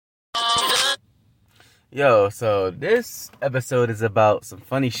Yo, so this episode is about some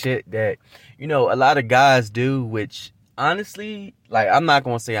funny shit that, a lot of guys do, which honestly, like, I'm not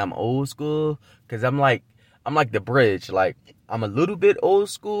gonna say I'm old school, cause I'm like the bridge. Like, I'm a little bit old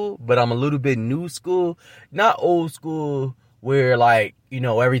school, but I'm a little bit new school. Not old school where, like,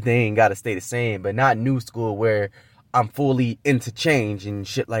 everything gotta stay the same, but not new school where I'm fully into change and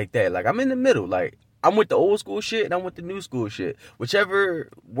shit like that. Like, I'm in the middle. Like, I'm with the old school shit and I'm with the new school shit. Whichever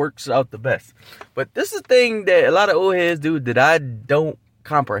works out the best. But this is the thing that a lot of old heads do that I don't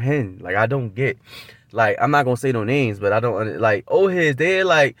comprehend. Like, I don't get. Like, I'm not gonna say no names, but I don't, like, old heads,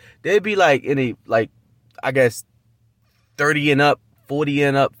 they'd be like in a, like, I guess 30 and up, 40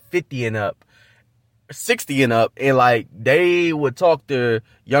 and up, 50 and up, 60 and up, and like they would talk to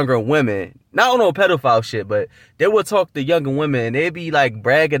younger women, not on no pedophile shit, but they would talk to younger women and they'd be like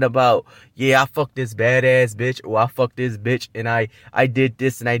bragging about, yeah, I fucked this badass bitch, or I fucked this bitch and I did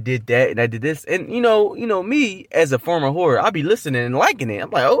this and I did that and I did this. And me as a former whore, I'd be listening and liking it. I'm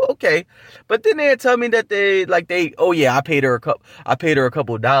like, oh, okay. But then they'd tell me that oh yeah, I paid her a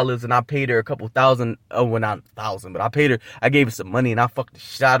couple dollars and I paid her a couple thousand. Oh, well, not $1,000, but I gave her some money and I fucked the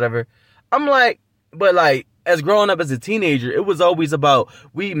shit out of her. I'm like, but like, as growing up as a teenager, it was always about,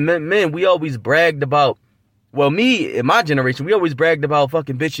 we always bragged about, well, me, in my generation, we always bragged about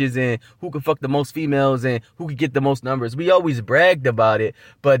fucking bitches and who could fuck the most females and who could get the most numbers. We always bragged about it,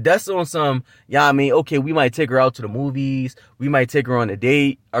 but that's on some, okay, we might take her out to the movies, we might take her on a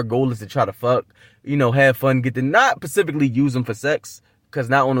date, our goal is to try to fuck, have fun, not specifically use them for sex, cause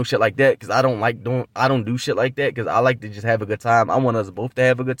not on no shit like that, cause I don't do shit like that, cause I like to just have a good time. I want us both to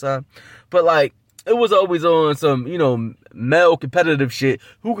have a good time, but like, it was always on some, male competitive shit.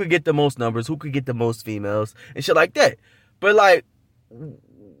 Who could get the most numbers? Who could get the most females? And shit like that. But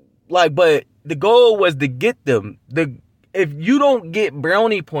but the goal was to get them. If you don't get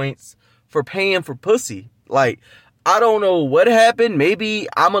brownie points for paying for pussy, like, I don't know what happened. Maybe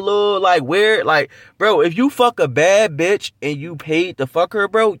I'm a little, like, weird. Like, bro, if you fuck a bad bitch and you paid to fuck her,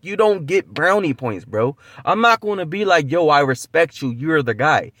 bro, you don't get brownie points, bro. I'm not going to be like, yo, I respect you. You're the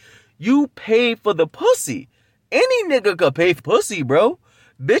guy. You pay for the pussy. Any nigga could pay for pussy, bro.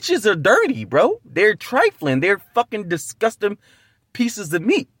 Bitches are dirty, bro. They're trifling. They're fucking disgusting pieces of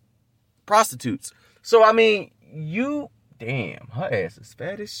meat. Prostitutes. So, I mean, damn, her ass is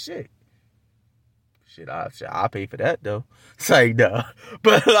fat as shit. I'll pay for that, though. It's like, duh.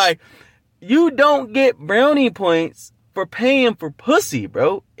 But, like, you don't get brownie points for paying for pussy,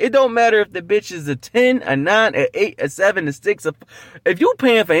 bro. It don't matter if the bitch is a 10, a 9, a 8, a 7, a 6. If you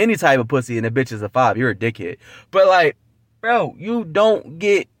paying for any type of pussy and the bitch is a 5, you're a dickhead. But like, bro, you don't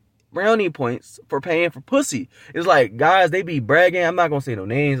get brownie points for paying for pussy. It's like, guys, they be bragging. I'm not gonna say no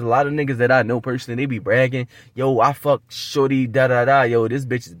names. A lot of niggas that I know personally, they be bragging. Yo, I fucked shorty, da-da-da. Yo, this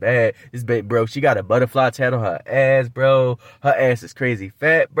bitch is bad. This bitch, bro, she got a butterfly tat on her ass, bro. Her ass is crazy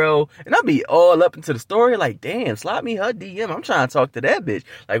fat, bro. And I be all up into the story like, damn, slide me her DM. I'm trying to talk to that bitch.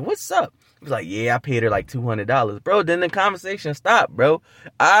 Like, what's up? He was like, yeah, I paid her like $200. Bro, then the conversation stopped, bro.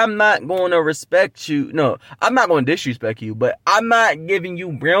 I'm not going to respect you. No, I'm not going to disrespect you, but I'm not giving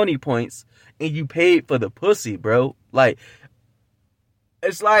you brownie points and you paid for the pussy, bro. Like,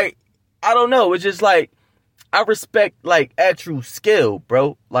 it's like, I don't know. It's just like, I respect, like, actual skill,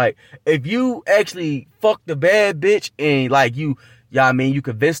 bro. Like, if you actually fucked a bad bitch and, like, you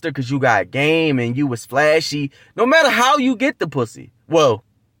convinced her because you got game and you was flashy, no matter how you get the pussy. Well,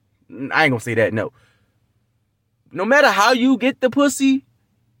 I ain't gonna say that, no. No matter how you get the pussy,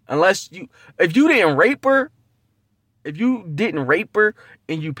 if you didn't rape her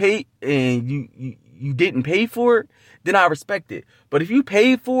and you paid and you didn't pay for it, then I respect it. But if you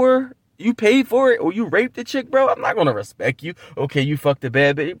paid for it or you raped the chick, bro, I'm not gonna respect you. Okay, you fucked a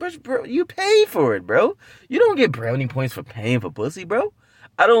bad bitch, but bro, you paid for it, bro. You don't get brownie points for paying for pussy, bro.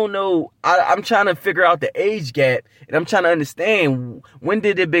 I don't know. I'm trying to figure out the age gap, and I'm trying to understand, when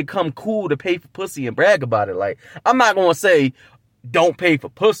did it become cool to pay for pussy and brag about it? Like, I'm not going to say don't pay for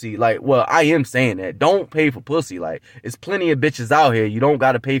pussy. Like, well, I am saying that. Don't pay for pussy. Like, there's plenty of bitches out here. You don't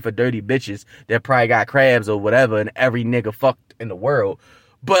got to pay for dirty bitches that probably got crabs or whatever, and every nigga fucked in the world.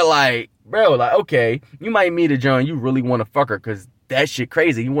 But, like, bro, like, okay, you might meet a John, you really want to fuck her because that shit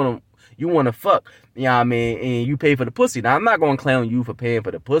crazy. You want to fuck, you know what I mean, and you pay for the pussy. Now, I'm not going to clown you for paying for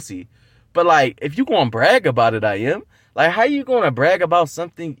the pussy, but, like, if you going to brag about it, I am. Like, how you going to brag about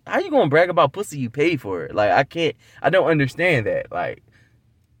something? How you going to brag about pussy you pay for it? Like, I don't understand that. Like,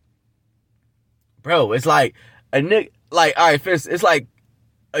 bro, it's like a nigga, like, all right, it's like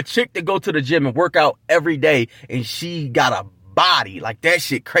a chick that go to the gym and work out every day and she got a body. Like, that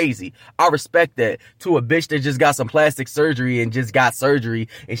shit crazy. I respect that. To a bitch that just got some plastic surgery and just got surgery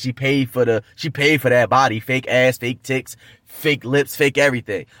and she paid for that body. Fake ass, fake tits, fake lips, fake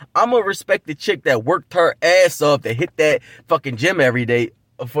everything. I'm gonna respect the chick that worked her ass off to hit that fucking gym every day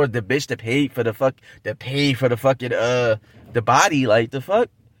for the bitch that paid for the fucking the body. Like, the fuck?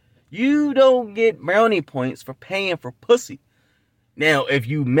 You don't get brownie points for paying for pussy. Now, if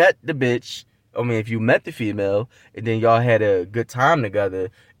you met the bitch, if you met the female, and then y'all had a good time together,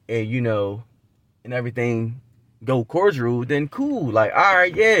 and, you know, and everything go cordial, then cool. Like, all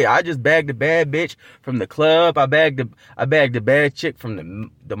right, yeah, I just bagged a bad bitch from the club. I bagged a bad chick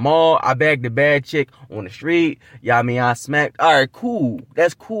from the mall. I bagged a bad chick on the street. Yeah, I mean, I smacked. All right, cool.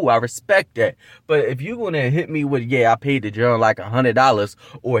 That's cool. I respect that. But if you gonna hit me with, I paid the girl like $100,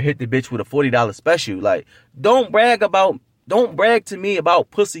 or hit the bitch with a $40 special, like, don't brag to me about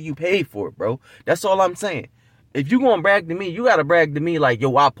pussy you paid for, bro. That's all I'm saying. If you gonna brag to me, you gotta brag to me like,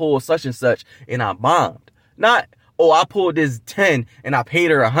 yo, I pulled such and such and I bombed. Not, oh, I pulled this 10 and I paid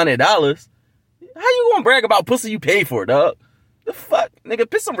her $100. How you gonna brag about pussy you paid for, dog? The fuck? Nigga,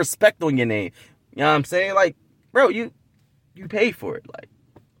 put some respect on your name. You know what I'm saying? Like, bro, you paid for it. Like,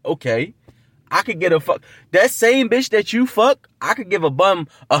 okay. I could get that same bitch that you fuck, I could give a bum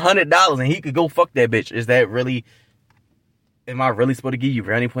 $100 and he could go fuck that bitch. Is that really... Am I really supposed to give you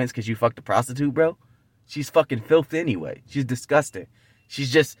brownie points because you fucked a prostitute, bro? She's fucking filth anyway. She's disgusting.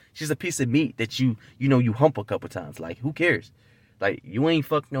 She's a piece of meat that you hump a couple times. Like, who cares? Like, you ain't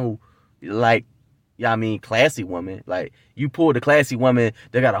fuck no, like, classy woman. Like, you pulled a classy woman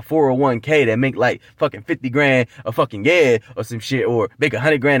that got a 401k that make like fucking 50 grand a fucking year or some shit, or make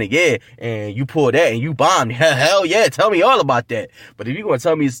 100 grand a year, and you pull that and you bombed. Hell yeah, tell me all about that. But if you gonna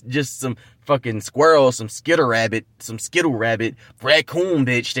tell me it's just some fucking squirrel, some skittle rabbit, raccoon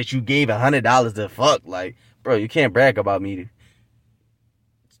bitch that you gave $100 to fuck, like, bro, you can't brag about me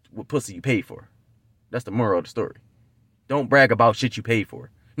what pussy you paid for. That's the moral of the story. Don't brag about shit you paid for.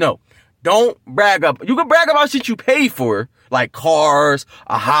 No. Don't brag up. You can brag about shit you pay for, like cars,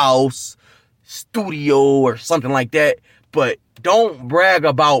 a house, studio, or something like that. But don't brag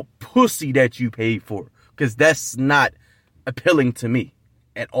about pussy that you paid for, because that's not appealing to me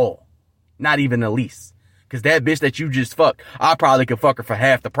at all. Not even the least. Because that bitch that you just fucked, I probably could fuck her for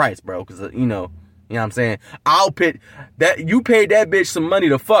half the price, bro. Because, you know what I'm saying? I'll put that, you paid that bitch some money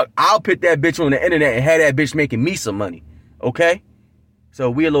to fuck. I'll put that bitch on the internet and have that bitch making me some money. Okay?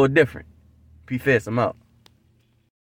 So we a little different. P-Fest, I'm out.